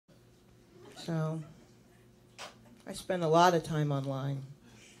So I spend a lot of time online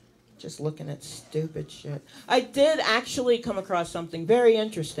just looking at stupid shit. I did actually come across something very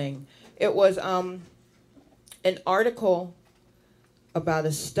interesting. It was an article about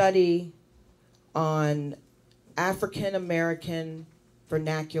a study on African American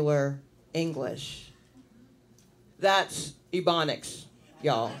vernacular English. That's Ebonics,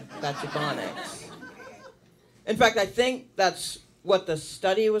 y'all. That's Ebonics. In fact, I think that's what the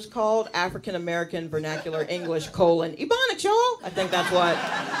study was called, African American Vernacular English, Ebonics, y'all. I think that's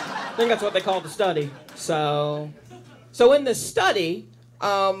what they called the study. So in this study,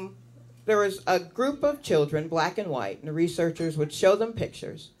 there was a group of children, black and white, and the researchers would show them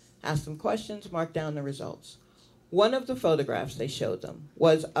pictures, ask them questions, mark down the results. One of the photographs they showed them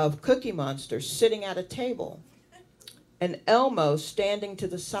was of Cookie Monster sitting at a table and Elmo standing to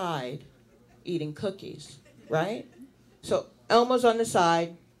the side eating cookies, right? So Elmo's on the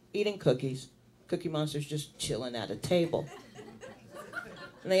side eating cookies. Cookie Monster's just chilling at a table.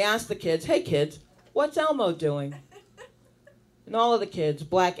 And they asked the kids, hey kids, what's Elmo doing? And all of the kids,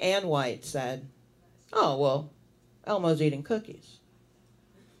 black and white, said, oh, well, Elmo's eating cookies.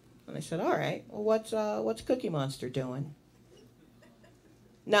 And I said, all right, well, what's Cookie Monster doing?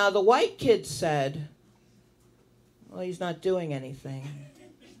 Now, the white kids said, well, he's not doing anything.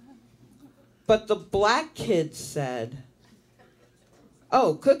 But the black kids said,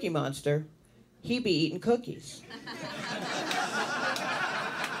 oh, Cookie Monster, he be eating cookies.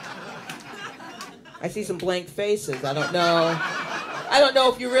 I see some blank faces. I don't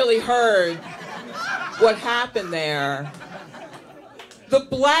know if you really heard what happened there. The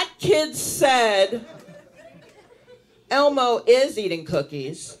black kids said Elmo is eating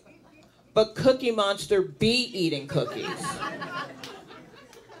cookies, but Cookie Monster be eating cookies.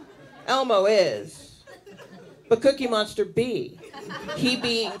 Elmo is, but Cookie Monster be.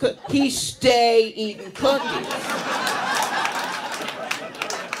 He stay eating cookies.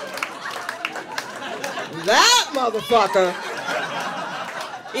 That motherfucker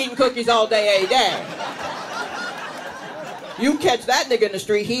eating cookies all day, every day. You catch that nigga in the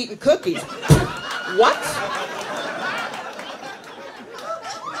street, he eating cookies. What?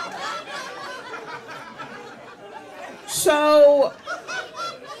 So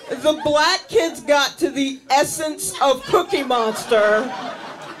the black kids got to the essence of Cookie Monster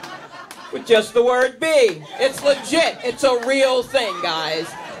with just the word be. It's legit. It's a real thing, guys.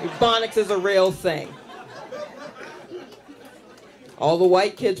 Ebonics is a real thing. All the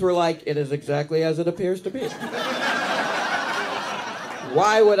white kids were like, it is exactly as it appears to be.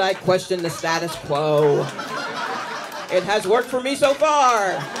 Why would I question the status quo? It has worked for me so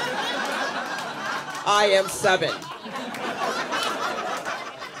far. I am 7.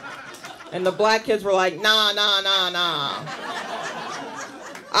 And the black kids were like, nah, nah, nah, nah.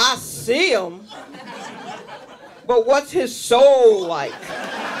 I see him, but what's his soul like?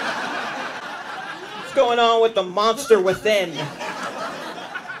 What's going on with the monster within?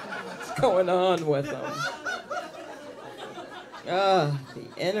 What's going on with him? The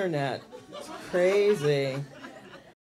internet. It's crazy.